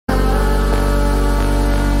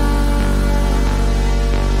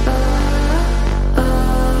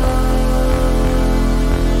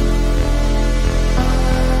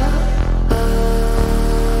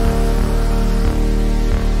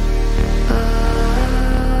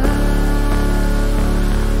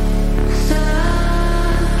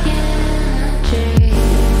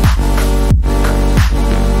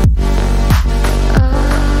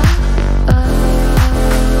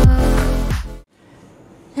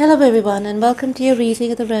Hello everyone and welcome to your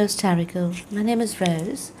reading of the Rose TAROCLE. My name is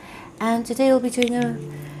Rose and today we'll be doing a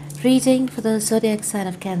reading for the zodiac sign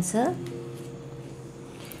of Cancer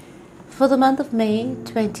for the month of May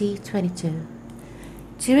 2022.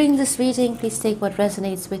 During this reading, please take what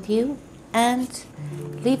resonates with you and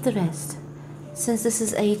leave the rest. Since this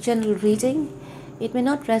is a general reading, it may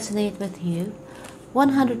not resonate with you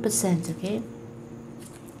 100%, okay?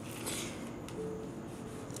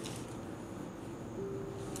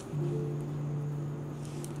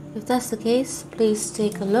 If that's the case, please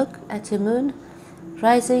take a look at your moon,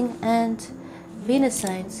 rising and Venus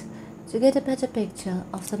signs to get a better picture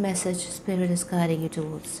of the message Spirit is guiding you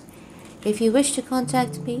towards. If you wish to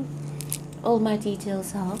contact me, all my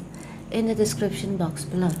details are in the description box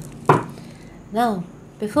below. Now,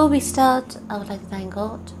 before we start, I would like to thank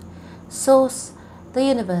God, Source, the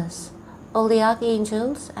universe, all the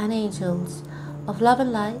archangels and angels of love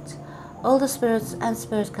and light, all the spirits and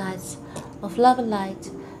spirit guides of love and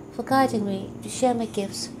light, for guiding me to share my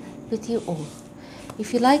gifts with you all.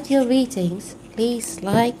 If you liked your readings, please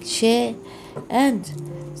like, share and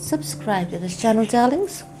subscribe to this channel,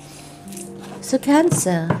 darlings. So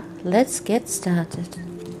Cancer, let's get started.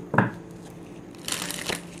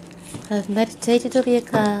 I've meditated over your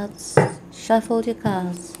cards, shuffled your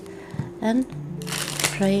cards and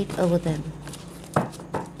prayed over them.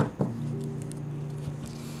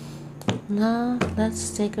 Now let's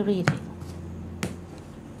take a reading.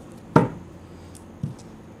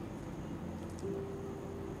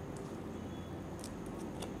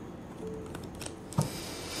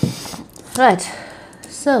 Right,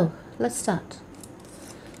 so let's start.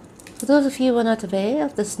 For those of you who are not aware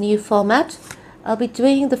of this new format, I'll be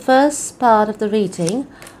doing the first part of the reading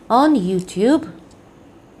on YouTube,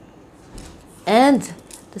 and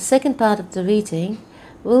the second part of the reading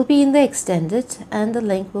will be in the extended, and the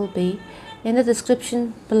link will be in the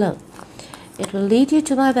description below. It will lead you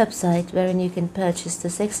to my website wherein you can purchase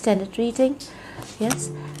this extended reading, yes,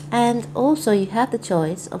 and also you have the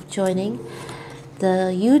choice of joining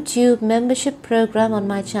the YouTube membership program on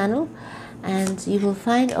my channel, and you will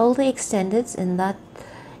find all the extendeds in that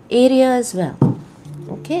area as well.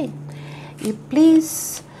 Okay, you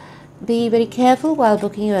please be very careful while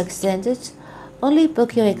booking your extended. Only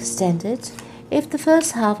book your extended if the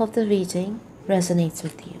first half of the reading resonates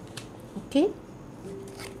with you. Okay.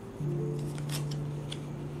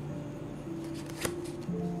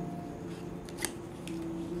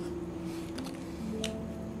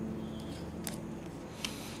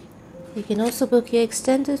 You can also book your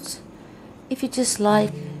extended if you just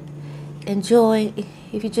enjoy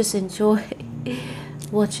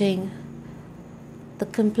watching the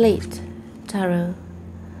complete tarot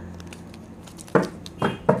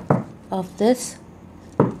of this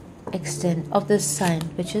sign,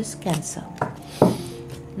 which is Cancer.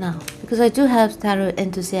 Now, because I do have tarot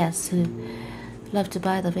enthusiasts who love to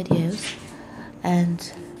buy the videos,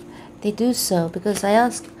 and they do so because I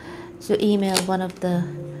asked to email one of the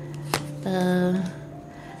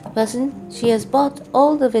person. She has bought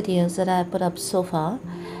all the videos that I put up so far,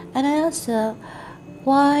 and I asked her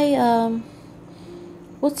why,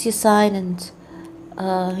 what's your sign, and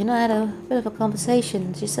I had a bit of a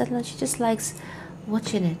conversation. She said she just likes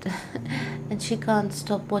watching it and she can't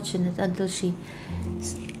stop watching it until she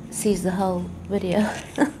sees the whole video.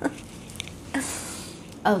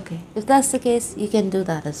 Okay, if that's the case, you can do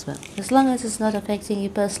that as well, as long as it's not affecting you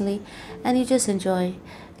personally and you just enjoy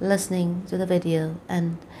listening to the video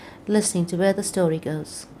and listening to where the story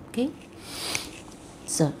goes. Okay,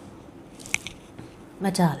 so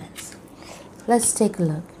my darlings, let's take a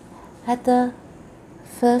look at the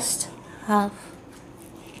first half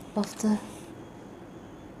of the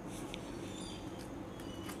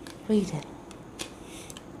reading.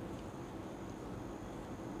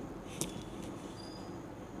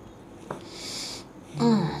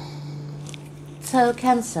 So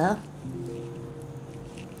Cancer,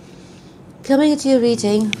 coming into your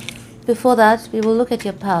reading, before that we will look at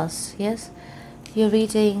your past, yes? Your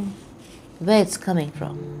reading, where it's coming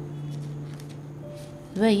from.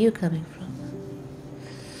 Where are you coming from?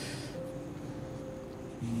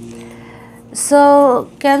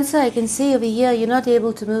 So Cancer, I can see over here you're not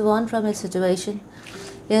able to move on from a situation,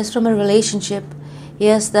 yes, from a relationship,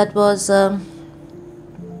 yes, that was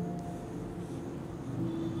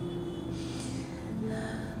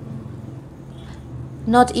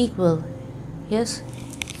not equal, yes,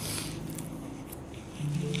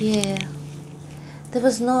 yeah, there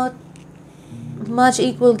was not much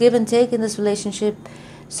equal give and take in this relationship,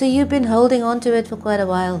 so you've been holding on to it for quite a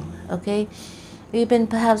while. Okay, you've been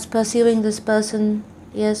perhaps pursuing this person,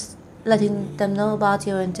 yes, letting them know about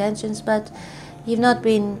your intentions, but you've not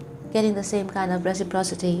been getting the same kind of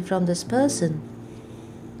reciprocity from this person.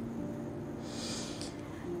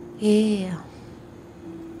 Yeah.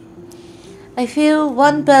 I feel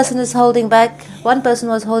one person is holding back, one person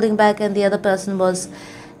was holding back, and the other person was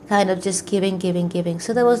kind of just giving.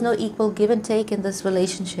 So there was no equal give and take in this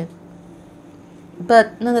relationship.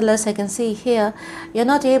 But nonetheless, I can see here, you're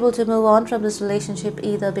not able to move on from this relationship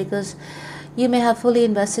either, because you may have fully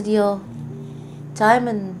invested your time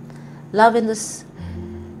and love in this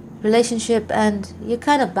relationship, and you're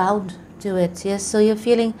kind of bound to it. Yes, so you're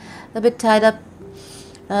feeling a bit tied up,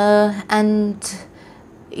 and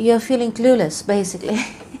you're feeling clueless, basically.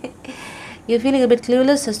 You're feeling a bit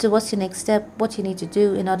clueless as to what's your next step, what you need to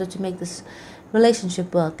do in order to make this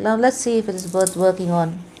relationship work. Now let's see if it is worth working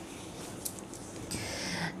on.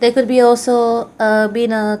 There could be also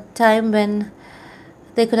been a time when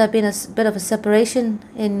there could have been a bit of a separation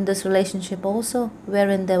in this relationship also,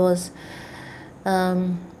 wherein there was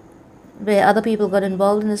where other people got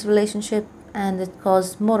involved in this relationship, and it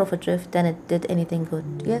caused more of a drift than it did anything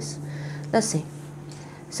good. Yes, let's see.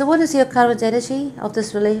 So what is your current energy of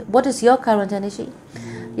this what is your current energy?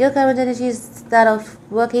 Your current energy is that of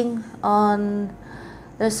working on,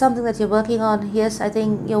 there's something that you're working on. Yes, I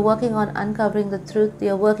think you're working on uncovering the truth.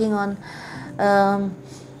 You're working on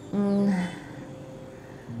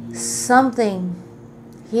something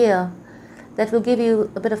here that will give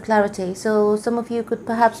you a bit of clarity. So some of you could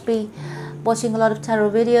perhaps be watching a lot of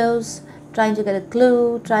tarot videos, trying to get a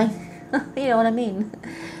clue, you know what I mean?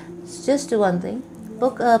 Just do one thing.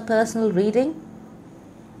 Book a personal reading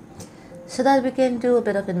so that we can do a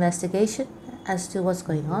bit of investigation as to what's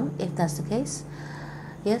going on, if that's the case.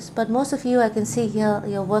 Yes, but most of you, I can see here,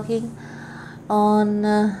 you're working on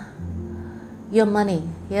your money.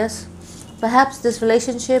 Yes, perhaps this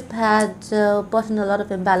relationship had brought in a lot of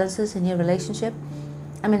imbalances in your relationship,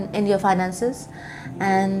 in your finances,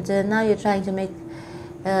 and now you're trying to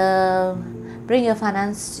bring your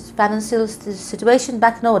financial situation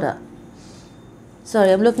back in order.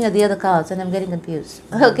 Sorry, I'm looking at the other cards and I'm getting confused.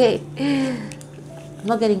 Okay, I'm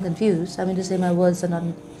not getting confused. I mean to say my words are not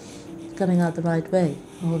coming out the right way.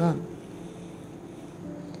 Hold on.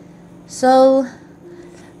 So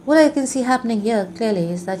what I can see happening here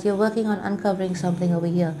clearly is that you're working on uncovering something over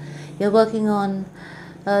here. You're working on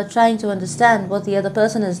trying to understand what the other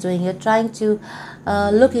person is doing. You're trying to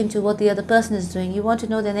look into what the other person is doing. You want to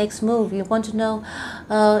know their next move. You want to know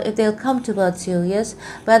if they'll come towards you. Yes,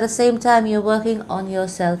 but at the same time, you're working on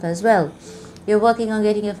yourself as well. You're working on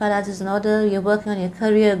getting your finances in order. You're working on your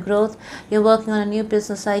career growth. You're working on a new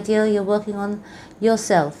business idea. You're working on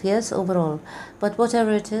yourself. Yes, overall. But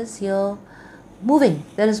whatever it is, you're moving.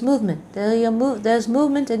 There is movement. There's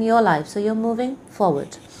movement in your life. So you're moving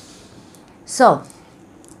forward. So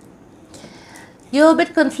you're a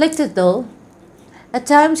bit conflicted though. At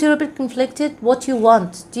times you're a bit conflicted what you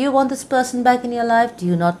want. Do you want this person back in your life? Do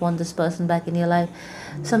you not want this person back in your life?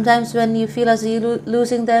 Sometimes when you feel as you're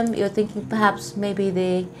losing them, you're thinking perhaps maybe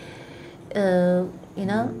they, not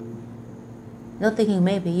thinking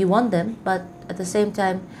maybe, you want them, but at the same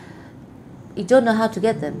time, you don't know how to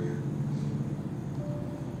get them.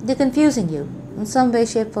 They're confusing you in some way,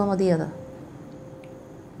 shape, form or the other.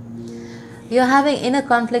 You're having inner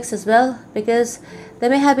conflicts as well, because there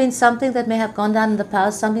may have been something that may have gone down in the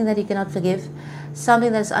past, something that you cannot forgive,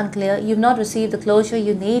 something that's unclear. You've not received the closure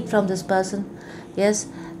you need from this person. Yes,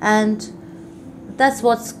 and that's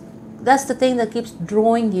the thing that keeps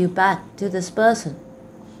drawing you back to this person.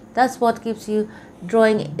 That's what keeps you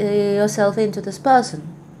drawing yourself into this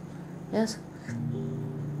person. Yes,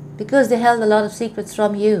 because they held a lot of secrets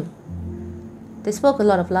from you. They spoke a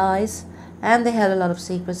lot of lies, and they held a lot of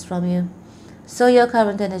secrets from you. So your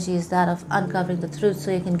current energy is that of uncovering the truth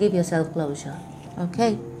so you can give yourself closure.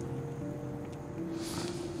 Okay.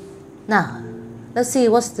 Now, let's see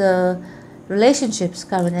what's the relationship's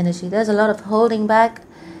current energy. There's a lot of holding back.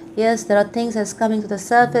 Yes, there are things that's coming to the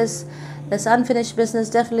surface. There's unfinished business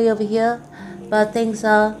definitely over here, but things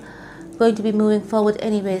are going to be moving forward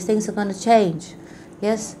anyways. Things are going to change.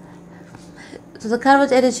 Yes. So the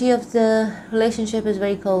current energy of the relationship is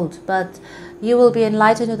very cold, but you will be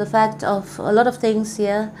enlightened to the fact of a lot of things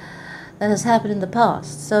here that has happened in the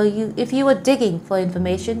past. So if you were digging for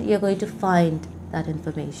information, you're going to find that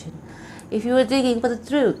information. If you were digging for the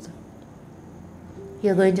truth,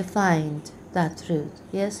 you're going to find that truth.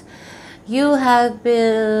 Yes, you have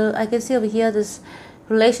been, I can see over here, this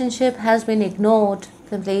relationship has been ignored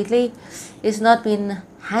completely. It's not been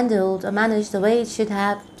handled or managed the way it should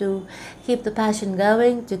have to keep the passion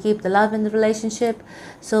going, to keep the love in the relationship.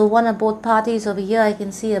 So one or both parties over here, I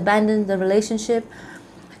can see, abandoned the relationship.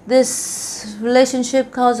 This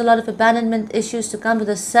relationship caused a lot of abandonment issues to come to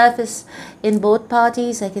the surface in both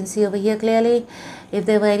parties. I can see over here clearly. If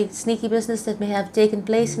there were any sneaky business that may have taken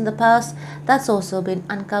place in the past, that's also been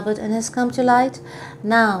uncovered and has come to light.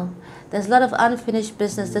 Now, there's a lot of unfinished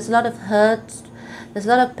business. There's a lot of hurt. There's a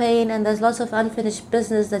lot of pain, and there's lots of unfinished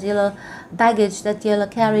business that you're baggage that you're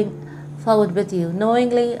carrying forward with you,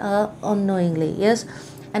 knowingly or unknowingly. Yes,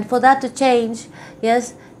 and for that to change,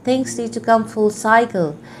 yes, things need to come full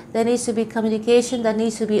cycle. There needs to be communication that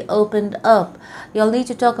needs to be opened up. You'll need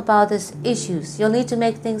to talk about these issues. You'll need to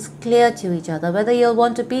make things clear to each other, whether you'll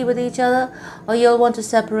want to be with each other or you'll want to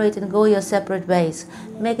separate and go your separate ways.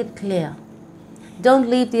 Make it clear. Don't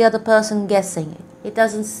leave the other person guessing. It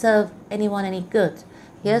doesn't serve anyone any good.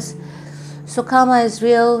 Yes? So karma is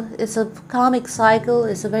real. It's a karmic cycle.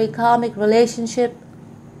 It's a very karmic relationship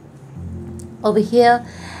over here.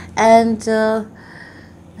 And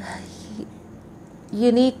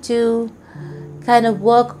you need to kind of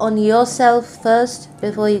work on yourself first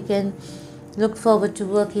before you can look forward to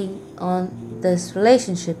working on this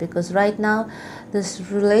relationship, because right now this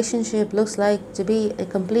relationship looks like to be a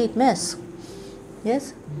complete mess.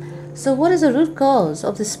 Yes? So what is the root cause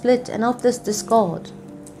of the split and of this discord?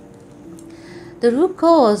 The root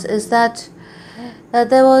cause is that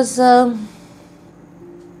there was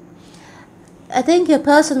I think your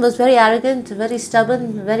person was very arrogant, very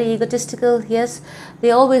stubborn, very egotistical. Yes, they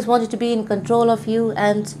always wanted to be in control of you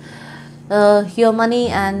and your money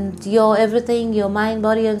and your everything, your mind,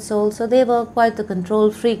 body and soul. So they were quite the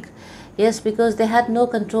control freak. Yes, because they had no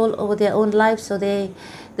control over their own life, so they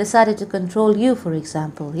decided to control you, for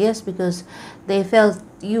example. Yes, because they felt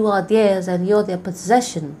you are theirs and you're their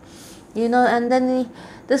possession. You know, and then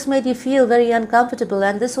this made you feel very uncomfortable,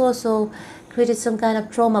 and this also created some kind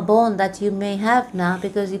of trauma bond that you may have now,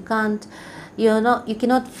 because you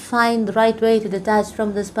cannot find the right way to detach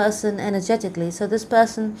from this person energetically. So this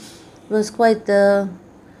person was quite the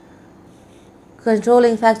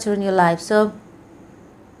controlling factor in your life. So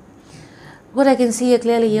what I can see here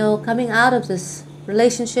clearly, you're coming out of this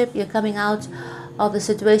relationship, you're coming out of the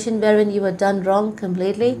situation wherein you were done wrong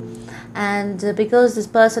completely. And because this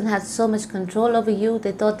person had so much control over you,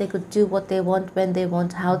 they thought they could do what they want, when they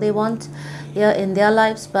want, how they want, yeah, in their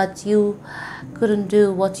lives. But you couldn't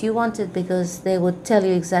do what you wanted, because they would tell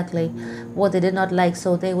you exactly what they did not like.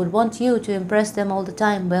 So they would want you to impress them all the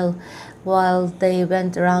time, well, while they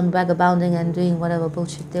went around vagabonding and doing whatever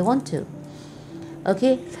bullshit they want to.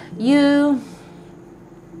 Okay,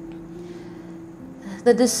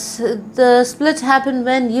 the split happened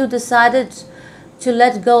when you decided to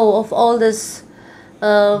let go of all this.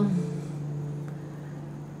 You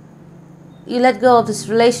let go of this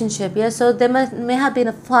relationship. Yeah, so there may have been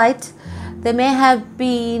a fight. There may have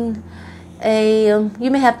been you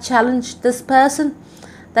may have challenged this person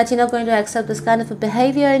that you're not going to accept this kind of a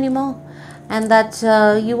behavior anymore, and that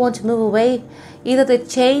you want to move away. Either they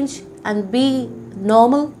change and be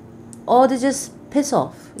normal, or they just piss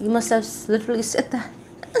off. You must have literally said that.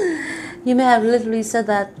 You may have literally said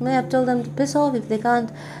that. You may have told them to piss off if they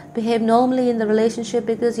can't behave normally in the relationship,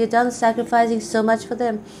 because you're done sacrificing so much for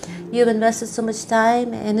them. You've invested so much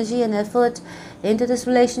time, energy and effort into this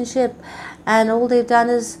relationship, and all they've done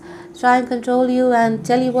is try and control you and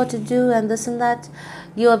tell you what to do and this and that.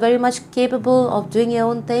 You are very much capable of doing your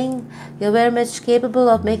own thing. You're very much capable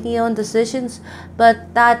of making your own decisions,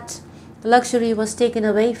 but that luxury was taken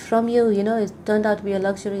away from you. You know, it turned out to be a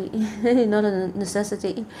luxury, not a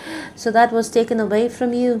necessity. So that was taken away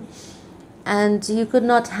from you, and you could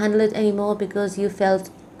not handle it anymore because you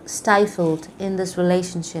felt stifled in this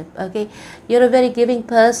relationship. Okay, you're a very giving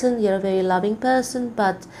person, you're a very loving person,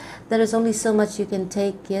 but there is only so much you can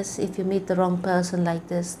take, yes, if you meet the wrong person like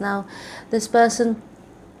this. Now this person,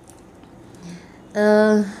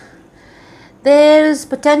 there is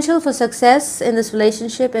potential for success in this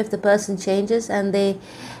relationship if the person changes and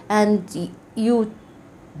you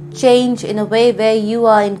change in a way where you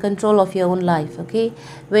are in control of your own life. Okay,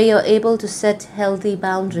 where you're able to set healthy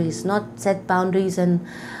boundaries, not set boundaries and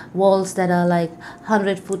walls that are like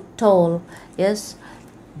 100 foot tall. Yes,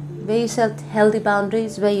 where you set healthy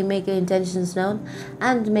boundaries, where you make your intentions known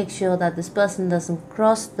and make sure that this person doesn't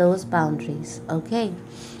cross those boundaries. Okay,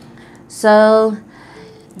 so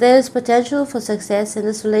there's potential for success in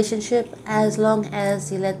this relationship as long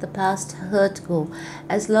as you let the past hurt go,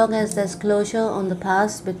 as long as there's closure on the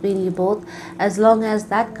past between you both, as long as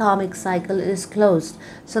that karmic cycle is closed,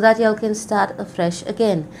 so that y'all can start afresh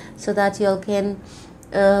again, so that y'all can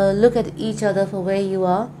look at each other for where you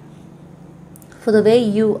are, for the way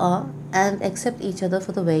you are, and accept each other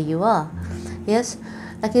for the way you are. Yes,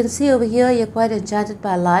 I can see over here you're quite enchanted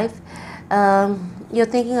by life. you're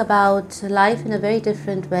thinking about life in a very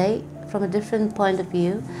different way, from a different point of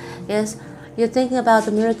view. Yes, you're thinking about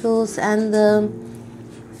the miracles and the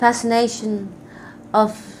fascination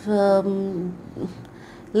of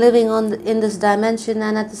living in this dimension,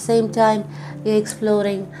 and at the same time you're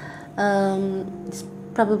exploring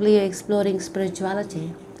probably you're exploring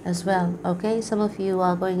spirituality as well. Okay, some of you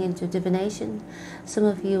are going into divination, some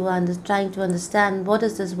of you are trying to understand what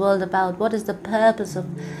is this world about, what is the purpose of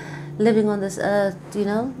living on this earth, you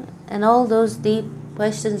know, and all those deep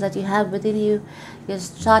questions that you have within you, you're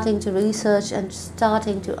starting to research and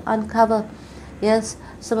starting to uncover. Yes,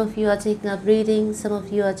 some of you are taking up reading, some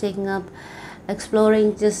of you are taking up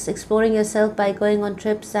exploring yourself by going on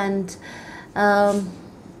trips, and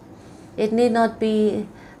it need not be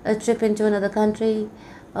a trip into another country.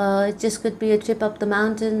 It just could be a trip up the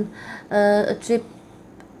mountain, a trip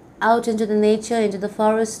out into the nature, into the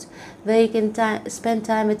forest, where you can spend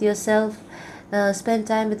time with yourself, spend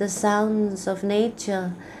time with the sounds of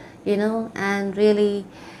nature, you know, and really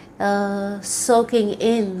soaking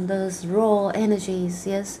in those raw energies.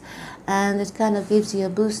 Yes, and it kind of gives you a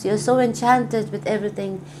boost. You're so enchanted with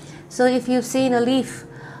everything. So if you've seen a leaf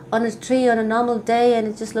on a tree on a normal day and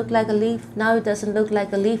it just looked like a leaf, now it doesn't look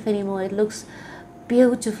like a leaf anymore. It looks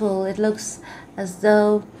beautiful. It looks as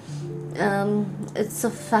though it's so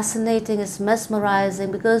fascinating, it's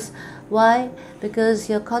mesmerizing. Because why? Because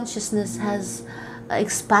your consciousness has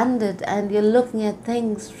expanded and you're looking at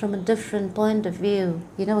things from a different point of view.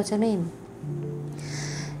 You know what I mean?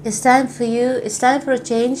 It's time for a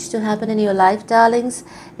change to happen in your life, darlings.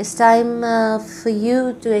 It's time for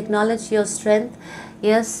you to acknowledge your strength,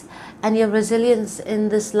 yes, and your resilience in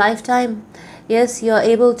this lifetime. Yes, you're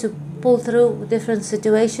able to pull through different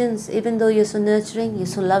situations, even though you're so nurturing, you're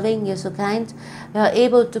so loving, you're so kind. You're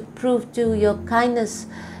able to prove to your kindness,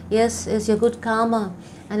 yes, is your good karma,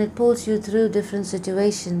 and it pulls you through different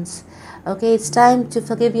situations. Okay, it's time to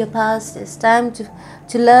forgive your past. It's time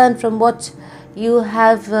to learn from what you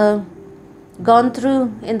have gone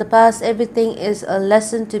through in the past. Everything is a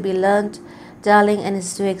lesson to be learned, darling, and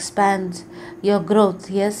it's to expand your growth.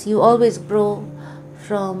 Yes, you always grow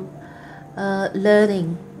from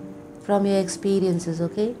learning from your experiences.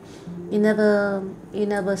 Okay, you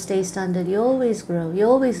never stay standard. You always grow. You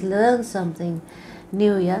always learn something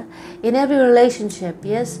new. Yeah, in every relationship.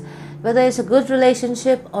 Yes, whether it's a good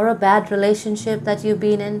relationship or a bad relationship that you've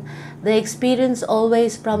been in, the experience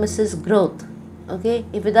always promises growth. Okay,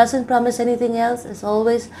 if it doesn't promise anything else, it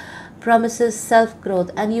always promises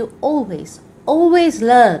self-growth, and you always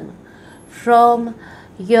learn from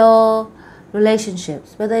your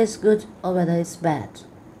relationships, whether it's good or whether it's bad.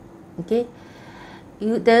 Okay,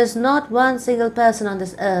 there's not one single person on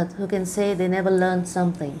this earth who can say they never learned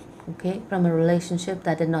something, okay, from a relationship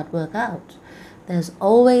that did not work out. There's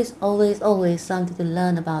always something to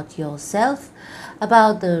learn about yourself,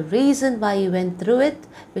 about the reason why you went through it,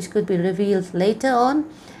 which could be revealed later on,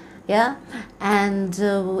 yeah, and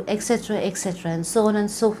etc., and so on and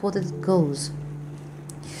so forth it goes.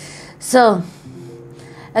 So,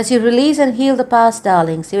 as you release and heal the past,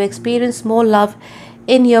 darlings, you experience more love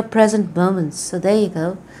in your present moments. So there you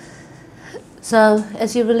go. So,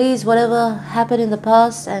 as you release whatever happened in the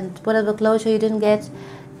past and whatever closure you didn't get,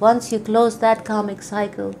 once you close that karmic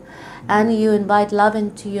cycle and you invite love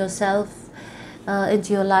into yourself,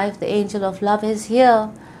 into your life, the angel of love is here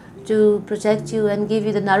to protect you and give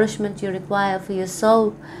you the nourishment you require for your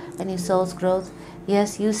soul and your soul's growth.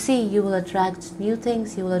 Yes, you see, you will attract new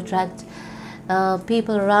things. You will attract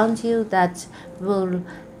people around you that will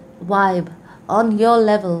vibe on your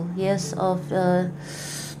level, yes, of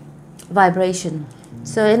vibration.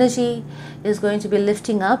 So energy is going to be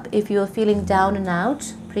lifting up. If you are feeling down and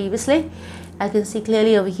out previously, I can see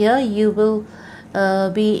clearly over here, you will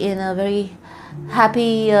be in a very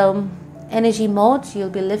happy energy mode. You'll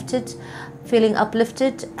be lifted, feeling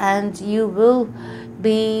uplifted, and you will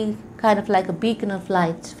be kind of like a beacon of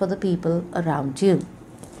light for the people around you.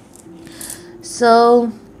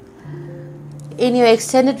 So in your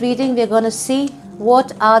extended reading, we're going to see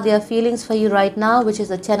what are their feelings for you right now, which is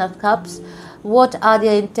the 10 of Cups. What are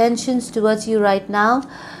their intentions towards you right now,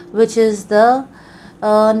 which is the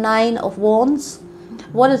 9 of Wands.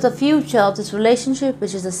 What is the future of this relationship,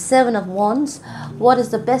 which is the 7 of Wands. What is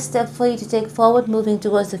the best step for you to take forward moving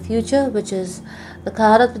towards the future, which is the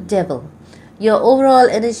card of the Devil. Your overall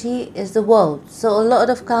energy is the World. So a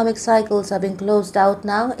lot of karmic cycles have been closed out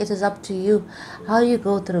now. It is up to you how you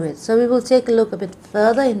go through it. So we will take a look a bit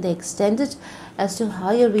further in the extended as to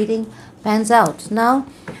how your reading pans out. Now,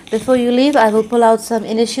 before you leave, I will pull out some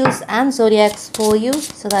initials and zodiacs for you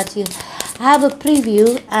so that you have a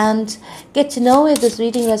preview and get to know if this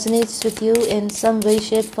reading resonates with you in some way,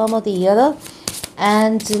 shape, form or the other.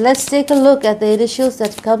 And let's take a look at the initials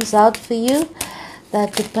that comes out for you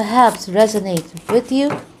that could perhaps resonate with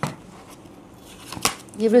you.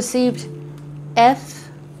 You received F,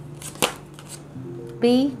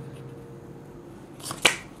 B,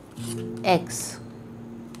 X.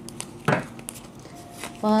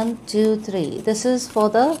 1, 2, 3. This is for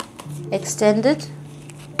the extended.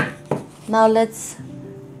 Now let's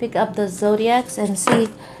pick up the zodiacs and see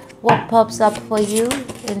what pops up for you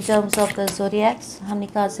in terms of the zodiacs. How many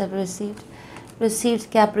cards have you received?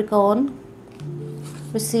 Received Capricorn,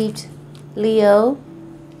 received Leo,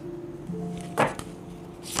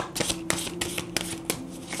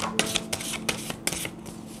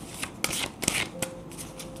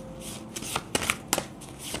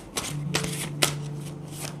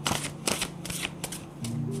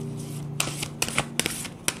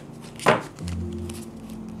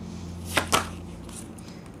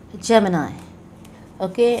 Gemini.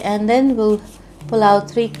 Okay, and then we'll pull out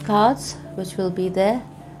 3 cards which will be there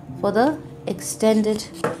for the extended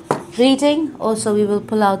reading. Also, we will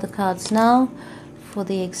pull out the cards now for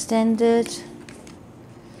the extended.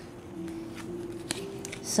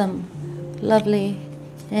 Some lovely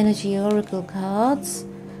energy oracle cards,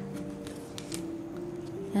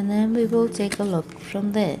 and then we will take a look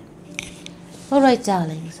from there. Alright,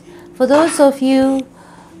 darlings, for those of you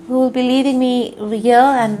who will be leaving me here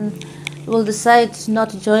and will decide not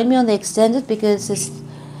to join me on the extended because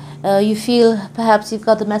you feel perhaps you've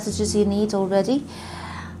got the messages you need already,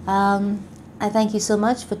 I thank you so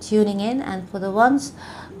much for tuning in. And for the ones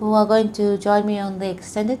who are going to join me on the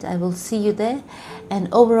extended, I will see you there. And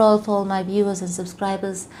overall, for all my viewers and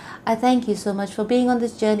subscribers, I thank you so much for being on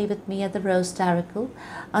this journey with me at the Rose TAROCLE.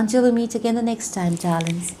 Until we meet again the next time,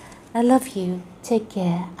 darlings, I love you, take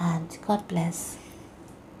care, and God bless.